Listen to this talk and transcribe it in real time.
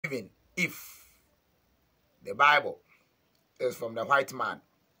Even if the Bible is from the white man.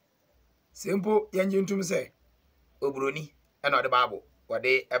 Simple yanjuntum say, Obroni, and not the Bible, what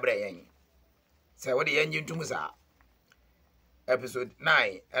they ever yang. Say what the yanjuntum sa. Episode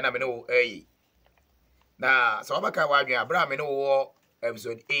 9, and I'm no A. Now, so I'm a Abraham in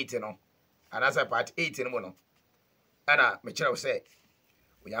episode 8, and as a part 8 in mono. Anna, my child say,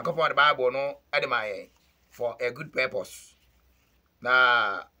 we are the Bible no admire for a good purpose.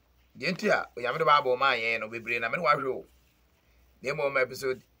 Now, the entire we have the Bible, my and we bring a man who. The moment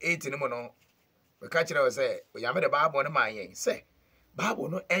episode 8 in mono, we catch it say, we have the Bible on my yang. Say, Bible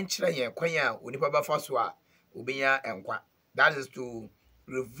no entry and quaya, Unipa Foswa, Ubia and Qua. That is to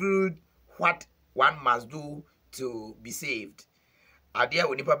reveal what one must do to be saved. Adia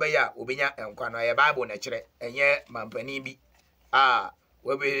Unipa Baya, Ubia and Qua, a Bible nature, and yet Mampanibi.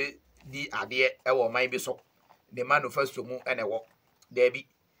 Where we the idea, or might be so. The man who first to move and a walk, there be,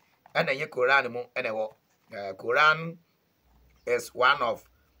 and a Koran and a walk. Koran is one of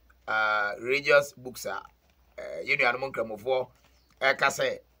religious books. You know, among them of war, I can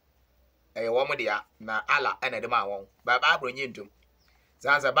say a woman there, na Allah and a demand. But Bible into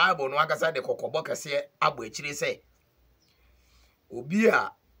Sans a Bible, no one can say the Cocoboca say, Abu Chile say,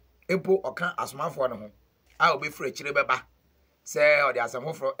 Ubia, Impo or can't as my phone. I will be free, Chile Baba. Say, or there's some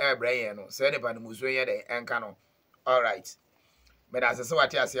more for air brain, say anybody Musuya de and canon. All right. But as a so I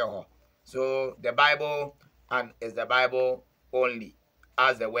say, so the Bible and is the Bible only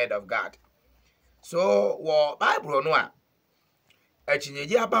as the word of God. So, what Bible no a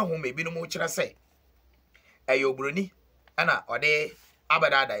chinyeji aba ho me bi no mo kire se ayobroni ana ode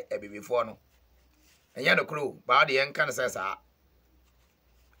abadada ebibifo no enya no kro ba de yen kan se sa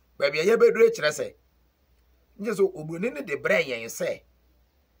ba bia ye bedure kire se nje so obroni ne de bra yen se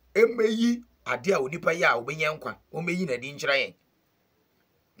emeyi ade a onipa ya obenya nkwa o meyi na di nkire yen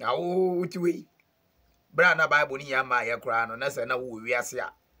na wo tiwe bra na Bible ni ya ma ye kra no na se na wo wiase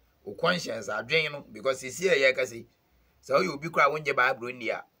a o conscience adwen no because isi ye ka se so you be cry when you Bible in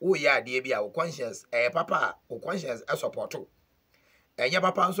there. Oh yeah, dear be our conscience, papa, or conscience as support too. And your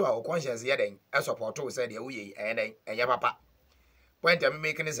papa so our conscience yet as support too said the and your papa. Point I'm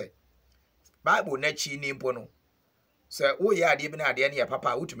making is a Bible net chi name pono. So oh yeah, dear be not the any papa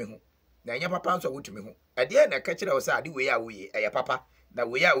out to me. Now your papa so out to me. At the end, I catch it outside the way are we, your papa, the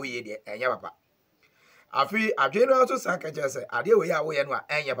way are we, and your papa. I feel I've also sacrificed, I dear we are we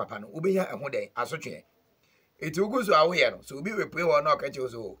and your papa, Ubia and one day, as such. It will go so away, so we will pray or not catch you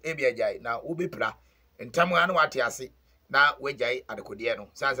so. Ebia jai now, ubi pra, and Tamuan what you see. Now, we jai at the Codiano,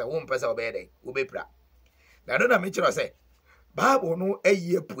 sans a womb person obey, ubi pra. Now, don't I mention or say, Babu no a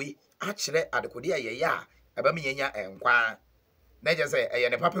year pui, actually at the Codia ya, Abamia and Qua. Nature say, a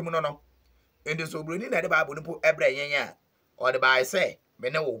yan a papa mono. In the so bringing at the Babu no put every ya, or the by say,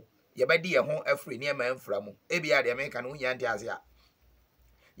 Beno, ye by dear home a free near man from Ebia the American Unyantiasia.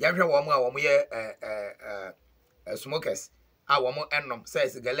 Yamsha woman, smokers our more enum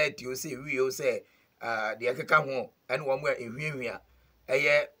says galet you see we say the akeka ho and one more in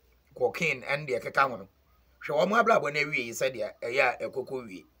a cocaine and the akeka ho show one more blab when we said ya a cocoa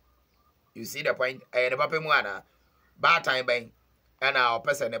you see the point a papa muana bad time bang and our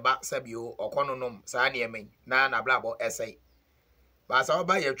person about sabio or cononum sani mean na blabo essay but I'll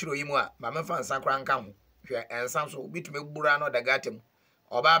buy a true imua mamma fan sacran come and some so bit me burano the gatim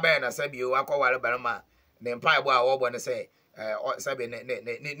or baba and a sabio aqua barama. The empire boy or one say, Sabi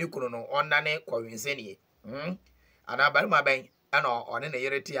Nicuno on Nane Coinseni. And I buy my bank and on an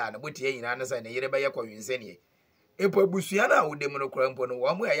irritia and put ye in understand a year by a Coinseni. A Busiana would demon crampon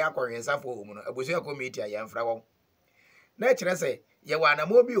one way a Yakorin Safo, a Busia committee, I am Frau. Nature say, Yawana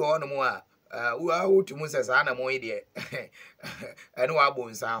mobi or no more. Who are to Moses Anna Moidia and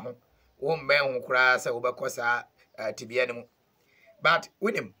Wabons are one man who cries over Cosa to be animal. But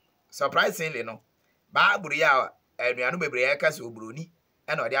with him, surprisingly, no. Bible ya anuanu bebre aka se obroni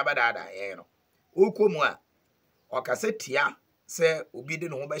e na odi abadada ye no okomu a okasetia se obi de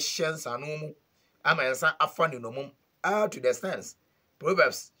no ho be hyensa no mu amansa afa ne no mum to the stance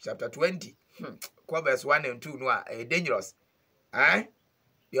Proverbs chapter 20 verse 1 and 2 no a dangerous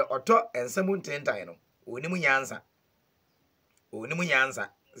the auto ensem tentan no onimu nyansa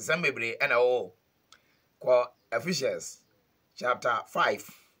zambebre e na o ko Ephesians chapter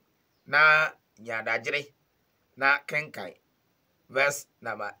 5 na Nyadajre na kenkai verse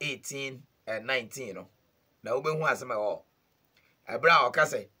number 18 and 19 no na obe hu asema ho ebra o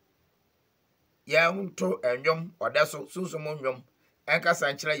kase ya nto enwom odeso sunsun nwom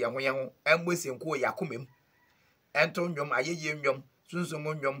enkasa nkyere ye ho embosi nko yakomem ento nwom ayeye nwom sunsun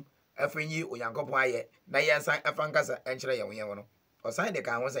nwom afenyi onyankopon aye na yensan afankasa enkyere ye ho no or sign the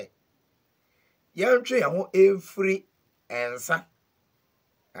can say. Young tree and every answer.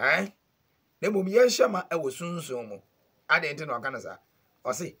 Eh? The mum yen shama I was soon so. I didn't know Canasa.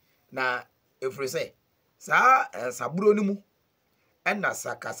 Or say, na if we say, Sa and Sabronimu, and na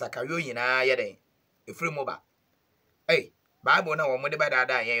Saka yo na yede, a free moba. Eh, Bible now, what about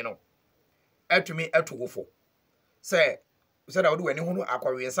that, you know. To me, to go for. Say, said I would do anyone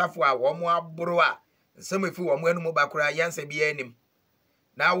acquiring Safwa, one more broa. Some if you want one more back, Yansa be any.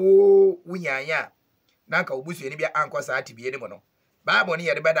 Now, we ya. Nanka obusu ni bia anko sa ati bie ni mo no Bible ni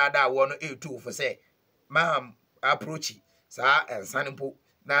ye de beda da wo no e2 for say mam approach sa ensanimpo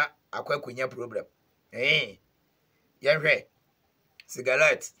na akwakunya problem yenhwe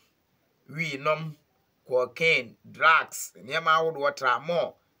cigarette we nom cocaine drugs niam awodo watra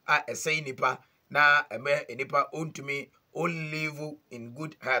more a esay nipa na eme nipa ontumi on live in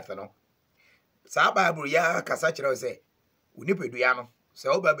good health no sa Bible ya kasa kire say unipedua no se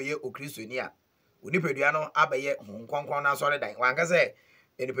oba ye okristo a unipedua no abaye honkonkon na sori dan wanka se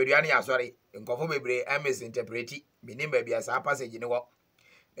enipedua no ya sori nkofo bebre misinterpreti minim ba bia sa passage ni wo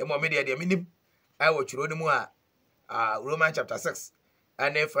emo me de minim ai wo chiro ni mu a Romans chapter 6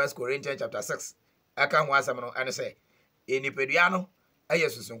 and 1 Corinthians chapter 6 aka ho asam no ene se enipedua no aye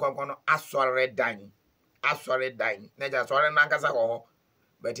susun konkon no asori dan na ja sori na nkasa ho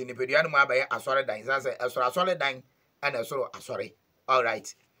but enipedua no mu abaye asori dan sa se asori dan and asori all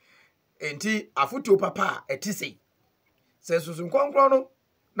right. Enti afuto papa etise se susun konkron no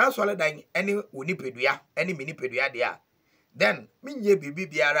na sole dan eni onipedua eni minipedua de a then minye bibi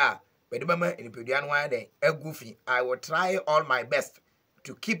biara bede mama enipedua no ade agufi. I will try all my best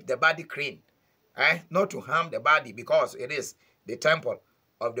to keep the body clean, not to harm the body, because it is the temple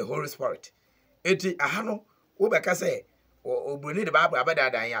of the Holy Spirit. Eti ahano wo beka say obruni the Bible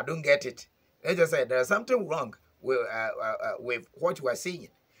abada dan I don't get it. They just say there's something wrong with what you are saying.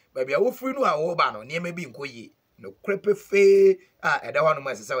 Baby, I will free no a ba no near maybe nkoyi no crepe fe eda ho no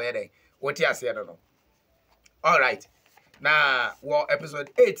ma sese we den what you say no. All right, na wo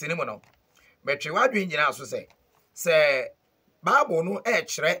episode 8 ni mo no metwe wadwen nyina so say Bible no e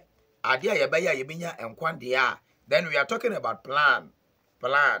kire ade a yebaya yebenya enkwande a then we are talking about plan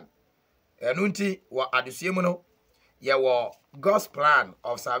enunti wo adusiem no ye wo God's plan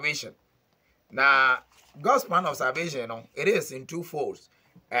of salvation. Na God's plan of salvation no it is in two folds.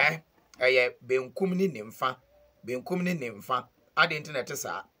 Benkum ni nimfa ade internet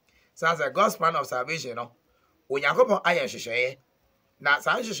sa God's plan of salvation no Onyankopon aye hwehweye na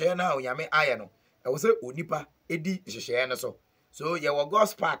sa hwehweye na onyame aye no e wo se onipa edi hwehweye no so ye wo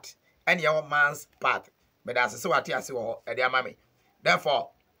God's part and ye wo man's part but as se wate ase wo e de amame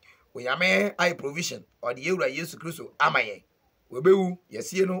therefore onyame aye provision or the ewura Yesu Kristo amaye we bewu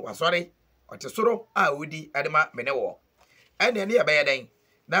yesie no wasore otesoro a odi adema mene wo ene ne ye be yeden.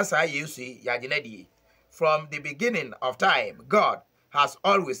 That's how you see Yajinedi. From the beginning of time, God has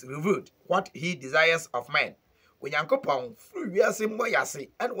always revealed what he desires of men. When Yankopon free moyasi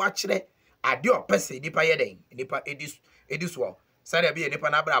and watch the adio pese nipa yeden, nipa ediswo. Sada be nipa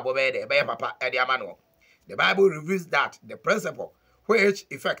nabra bobede, be papa ediamano. The Bible reveals that the principle which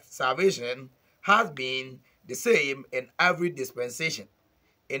effects salvation has been the same in every dispensation.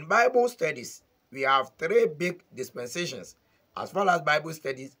 In Bible studies, we have 3 big dispensations. As far as Bible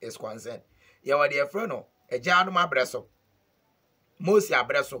studies is concerned, you are dear friend, a Jano Mabreso, Mosi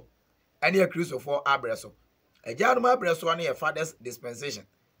Abreso, and a Christopher Abreso. A Jano Mabreso and a father's dispensation.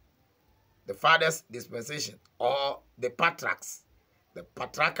 The father's dispensation, or the Patrax, the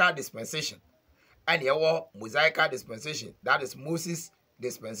Patraca dispensation, and your Mosaica dispensation, that is Moses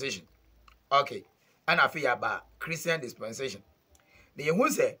dispensation. Okay, and I feel about Christian dispensation. The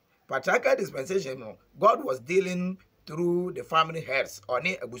Yehuse Patraca dispensation, God was dealing through the family heads or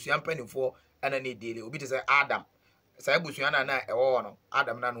ne abusuan panifo ana ne dele obi te say Adam say abusuan na ewo no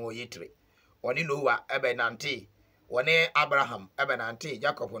Adam na no yitre oni Noah ebe nante oni Abraham ebe nante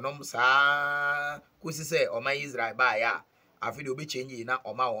Jacob nom sa kusi say o man Israel ba ya afide obi change na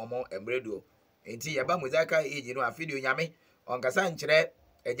o ma wo mo embredo enti ye ba Mosaica age no afide onyame onkasa nkire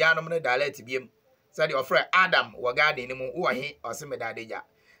ejanom ne dialect biem say the ofre Adam wo garden ni mu wo he oseme dadeja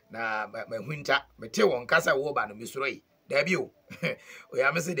na mahunta mete won kasa wo ba no misuroi dabi o o ya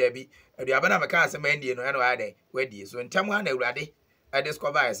mese dabi aduaba na meka ase mandi no eno ade wadi so ntam ha na awurade I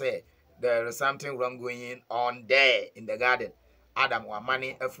discover say there is something wrong going on there in the garden. Adam wa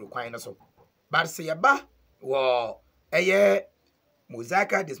mani afru kwan no so but se yaba wo eye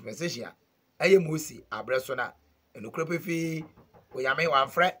Mosaica dispensation eye Mosi abreso na enukro pefi o ya me wan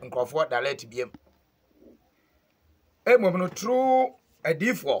frɛ nkrofo dialect biem emom no true a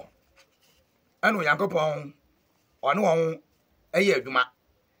D4 and Yankopon on one ɛyɛ adwuma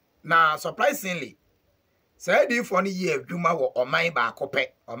na surprisingly say di for no yɛ adwuma wɔ ɔman baako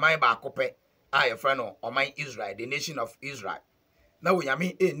pɛ a yɛfrɛ no ɔman Israel, the nation of Israel. Na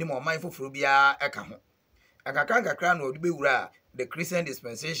wonyame nim ɔman foforo biara ɛka ho akakra na ɔde bewura the Christian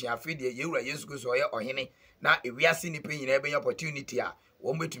dispensation afi de yewura Yesu Kristo ɔyɛ ɔhene na ewiase nipa nyina ɛbɛnya opportunity a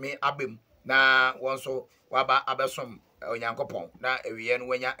wɔn betumi abem na wɔn so waba abɛsom onyankopɔn na ewiye no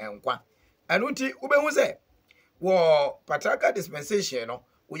wanya enkwa ɛno nti wobɛhu sɛ wɔ patriarchal dispensation no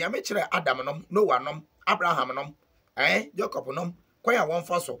wonyame kyerɛ Adam nom, Noah nom, Abraham nom, Jacob nom kwan a wɔn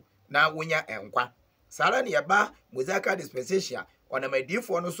fa so na wonya enkwa. Sara ne yɛba Mosaical dispensation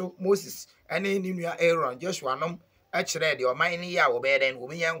ɔnamadiifo no so Moses ɛne ne nua Aaron, Joshua nom ɛkyerɛ de ɔman ne yɛ a wɔbɛyɛ den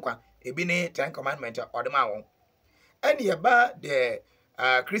wɔmenya nkwa ebi ne 10 commandment ɔde ma wɔn. Ɛne yɛba the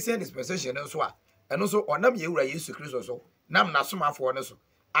Christian dispensation no so a ɛno so ɔnam yɛwura Yesu Kristo so nam n'asomafoɔ no so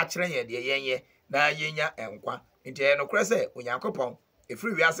akyerɛ yɛn deɛ yɛnyɛ na yɛnya nkwa. Nti ɛno korɛ sɛ onyankopɔn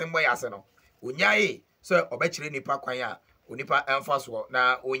efiri wiase mbɔ yɛase no onyae sɛ ɔbɛkyerɛ nipa kwan a onipa ɛmfa so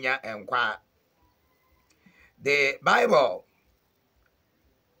na onya nkwa. The Bible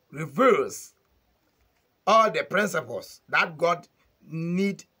reveals all the principles that God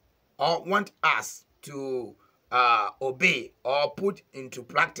need or want us to obey or put into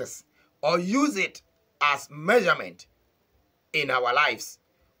practice or use it as measurement in our lives.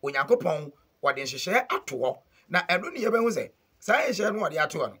 Onyankopɔn wɔde nhyehyɛ ato na ɛno ne yɛbɛhu sɛ saa nhyehyɛ no wɔde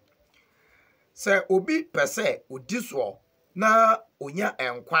ato no sɛ obi pɛ sɛ odi soɔ na onya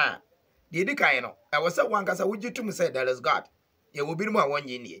nkwa a deɛ di kan no ɛwɔ sɛ wankasa wogye tum sɛ there is God. Yɛwɔ binom a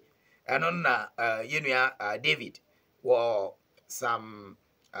wɔnyɛ nie ɛno na yɛnua David wɔ Psalm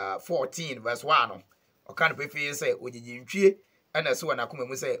 14 verse 1 no ɔka no pefee sɛ ogyegye ntwie ɛna so wɔ n'akoma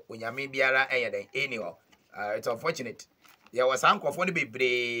mu sɛ onyame biara ɛyɛ den ɛni hɔ. It's unfortunate yɛwɔ saa nkurɔfoɔ no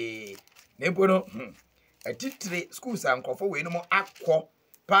bebree na mpo no atitire schools a nkurɔfoɔ wei no mu akɔ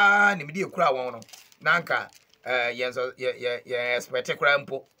paa ne mede ekura wɔn no na nka yɛn expect kura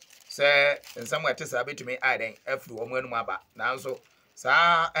mpo sɛ nsɛm ɛte saa betumi ayɛ den afiri wɔn anum aba nanso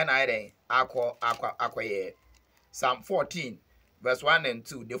saa ɛna ayɛ den akɔyɛ. Psalm 14 verse 1 and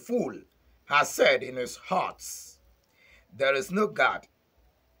 2, the fool has said in his heart, there is no God.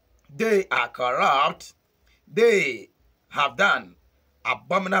 They are corrupt. They have done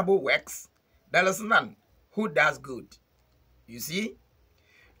abominable works. There is none who does good. You see?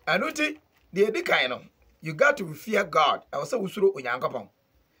 Anuti the edikaino. You got to fear God. I was usuro onyankopon.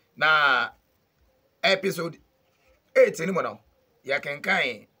 Na episode 8 anymore now. Ya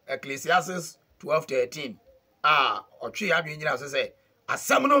kenkan Ecclesiastes 12:13. Otwe adwen nyina so say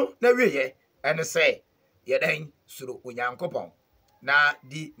asam no na wiye ene say yeden suro onyankopon na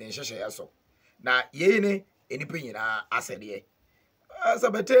di ne nhyehyɛ so. Na ye ne enipa nyina asɛdeɛ.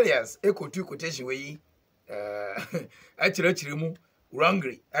 Sabbatarians ekotu quotation we akyerɛkyerɛ mu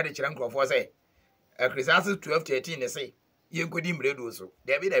wrongly ade kyerɛ nkrɔfoɔ sɛ Ecclesiastes 12:13 ne say yenkodi mredo so.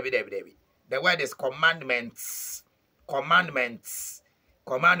 David. The word is commandments.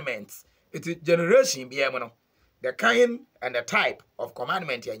 It is generation bi no. The kind and the type of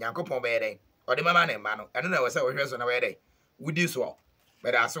commandment ya nyankopɔn bɛyɛ den ɔde mama ne mma no ɛno na wɔ sɛ wɔhwɛ so na wɔyɛ den wudi so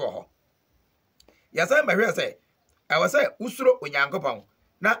bɛda ase wɔ hɔ. Yɛsɛ mbɛhwɛ sɛ ɛwɔ sɛ usuro onyankopɔn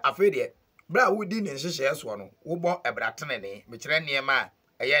na afei deɛ bra wudi ne nhyehyɛ so no wobɔ ɛbratene mekyerɛ nneɛma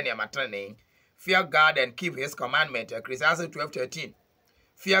a ɛyɛ nneɛma tene. Fear God and keep his commandment. Ecclesiastes 12:13.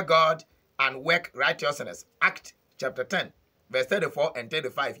 Fear God and work righteousness. Act chapter 10 verse 34 and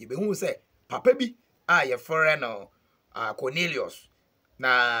 35. Yɛbɛhu sɛ papa bi a yɛfrɛ no Cornelius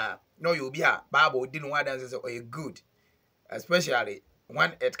na no you be a Bible didn't want to say oh good, especially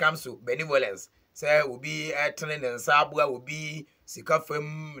when it comes to benevolence. Say will be turning and sabua will be sika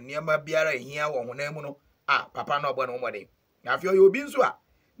fam niama biara here wɔ honam mu no papa no bɔ no mmɔden na afio you be nso a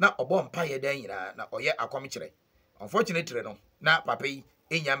na ɔbɔ mpa yɛ dan nyina na ɔyɛ akwamkyerɛ. Unfortunately no na papa yi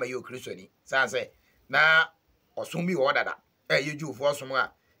enya ma yɛ Kristoni san sɛ na ɔsom bi wɔ dada yɛ Jewfoɔ som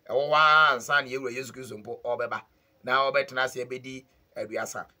a ɛwɔ wa ansa ne yɛwura Yesu Kristo mpo ɔbɛba na ɔbɛtena ase bɛdi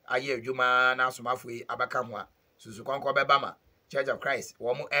aduasa ayɛ adwuma na asomafo yi abaka ho a susu kɔnkɔ bɛba ma Church of Christ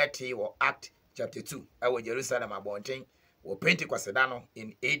wɔn ɛte wɔ Act chapter 2 ɛwɔ Jerusalem abɔnten wɔ Pentecost da no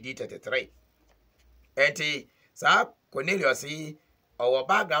in AD 33. Ɛnti saa Cornelius yi ɔwɔ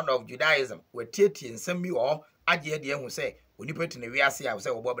background of Judaism wɔtietie nsɛm bi wɔ agye deɛ hu sɛ onipa tena wiase a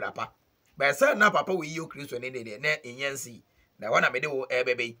sɛ wɔbɔ brapa bɛsɛ na papa wo yi Kristo ne ne na enyansi na wana mede wo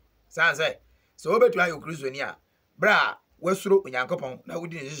ɛbɛbɛ san sɛ so obetu ayo Kristo ni a bra wasuro onyankopɔn na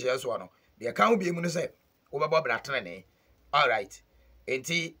wodi ne hyehyɛ so no de ka ho bi mu no sɛ wobɛbɔ bratene ne. All right.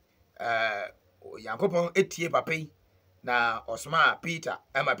 Enti onyankopɔn etie papa yi na osoma Peter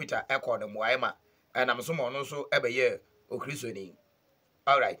ɛma Peter ɛkɔ ne moaema ɛnam so mo no so ɛbɛyɛ okrisoni.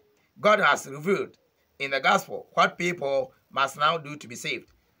 All right. God has revealed in the gospel what people must now do to be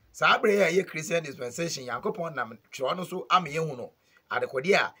saved. Sabre ye Christian dispensation Yankopon nam tro so ame yehu no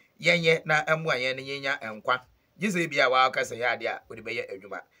adekode a yenye na amu ayen ne yenya enkwa gize bia wa akasa ya ade a odi beye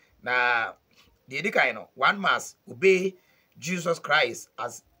adwuma na the edikai no one must obey Jesus Christ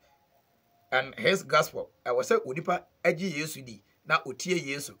as and his gospel. I was say odipa agi Yesu di na otie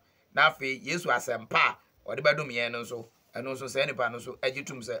Yesu na afi Yesu asempa odi bedum yen no so eno so se nipa no so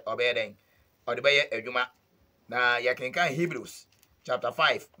agitum se obeden odi beye adwuma na yakenkan Hebrews chapter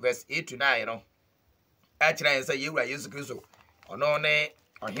 5 verse 8 to 9 no actually say yewura Yesu Kristo ono ne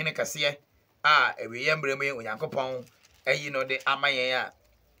ohene kase a ewiye mbreme onyankopon ayi no de amayen a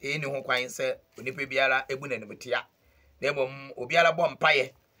eni ho kwan se onipa biara ebu nanimtia na mom obiara bom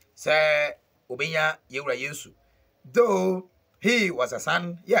paye se obenya yewura Yesu. Though he was a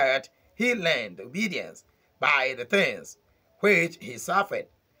son, yet he learned obedience by the things which he suffered,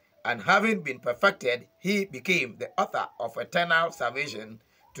 and having been perfected, he became the author of eternal salvation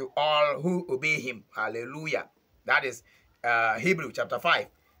to all who obey him. Hallelujah. That is Hebrews chapter 5,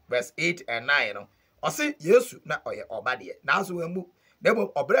 verse 8 and 9. Ose Yesu na oye obade. Na so wemu.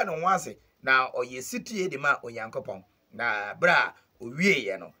 Demo obre no wanse na oye sitie de ma onyankopon. Na bra owie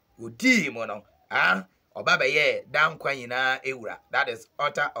ye no. Odi mo no. Oba ye dan kwan nyina ewura. That is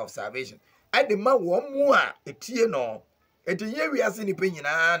author of salvation. Ade ma wo mu a etie no. Etinye wiase ni pe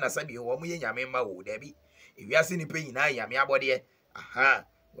nyina na sabi wo mu ye nyame ma wo dabi. Wiase ni pe nyina nyame abode.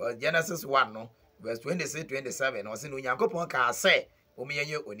 Well, Genesis 1 no verse 26-27 no se no Nyankopon ka say o me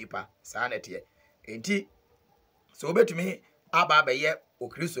yenye onipa sa na tie. Enti so obetumi aba ba ye o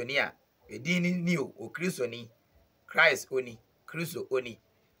Kristoni a edini ni o Kristoni Christ oni Kristo oni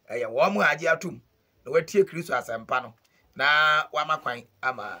eye wo mu age atum na watie Kristo asempa no na wamakwan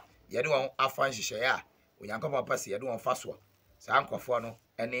ama yede won afa nhihye a Onyankopon pase yede won fa so sa ankofo no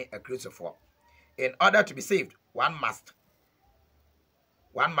ene a Kristofo. In order to be saved, one must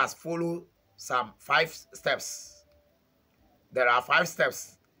follow some 5 steps. There are 5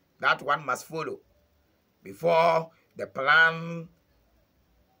 steps that one must follow before the plan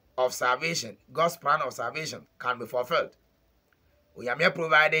of salvation, God's plan of salvation, can be fulfilled. We are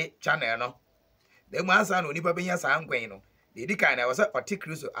provided channel no. The mansa no nipa benya sa nkwen no. The dika na was a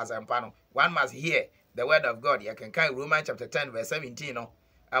Kristo as ampano. One must hear the word of God. You can kind Romans chapter 10 verse 17 no.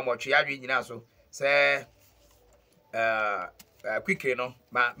 Amotwe adwi nyina so say quickly no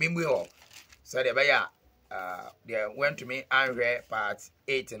ma memwe ho so the baya they went to me and read part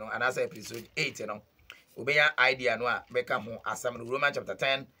 8 no and as episode 8 no obenya idea no a beka ho asam no Romans chapter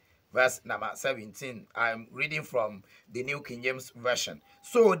 10 verse number 17. I'm reading from the New King James Version.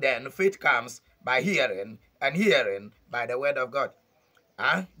 So then faith comes by hearing, and hearing by the word of God.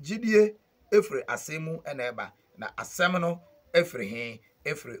 Jidie efre asemu eneba na asem no efre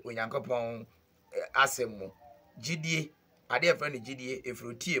onyankopon asemu jidie ade efre ne jidie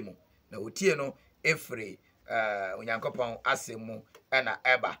efre tie mu na otie no efre onyankopon asemu na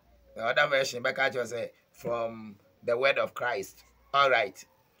eba. The other version back at say from the word of Christ. All right.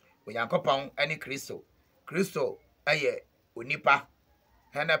 Onyankopon ani Kristo aye onipa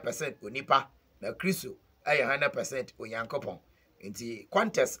 100% onipa na Kristo aye 100% onyankopon. Nti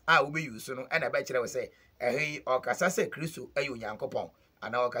contest a we use no na ba kire we say ehi okasa say Kristo aye onyankopon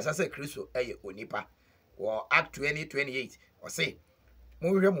ana okasa say Kristo aye onipa. Wo Act 20:28 o say mo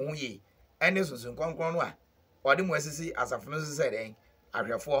hwe mo hu yi ene sunsun kronkron no a ode mo asisi asafo no say den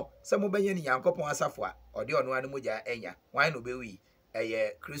ahwefo se mo banye ni yankopon asafo a ode ono anu moja enya wan no bewi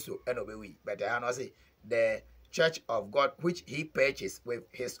eye Kristo eno bewi. But I know say the church of God which he purchased with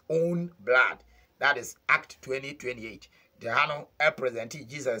his own blood. That is Act 20:28. The hano represent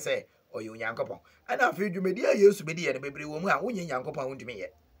Jesus say oyo nyankopon and afi dwumedi a Yesu bedi ye ne bebre wo mu a wonye nyankopon wontumi ye.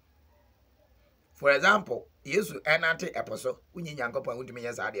 For example, Yesu enante eposo wonye nyankopon wontumi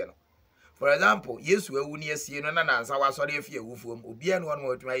ye sa de no. For example, Yesu ewu ne asie no na nansa wasori afie ewufuom obi anu ono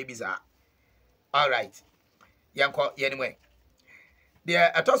watuma ye bisa. All right. Yanko ye ni the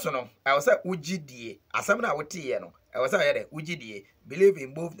atosono I was at ugidie asam na wote ye no I was at ugidie believe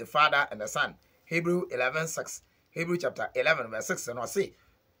in both the Father and the Son. Hebrew 11:6 Hebrew chapter 11 verse 6 no say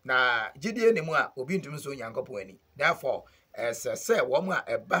na gidie ne mu a obi ntum so onyankopon ani. Therefore say wo mu a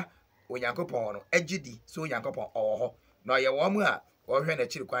eba onyankopon no agidi so onyankopon oho na ye wo mu a wo hwe na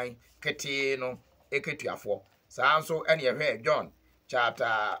chiri kwan kete no eketuafo sa nso ene ye hwe John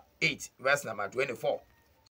chapter 8 verse number 24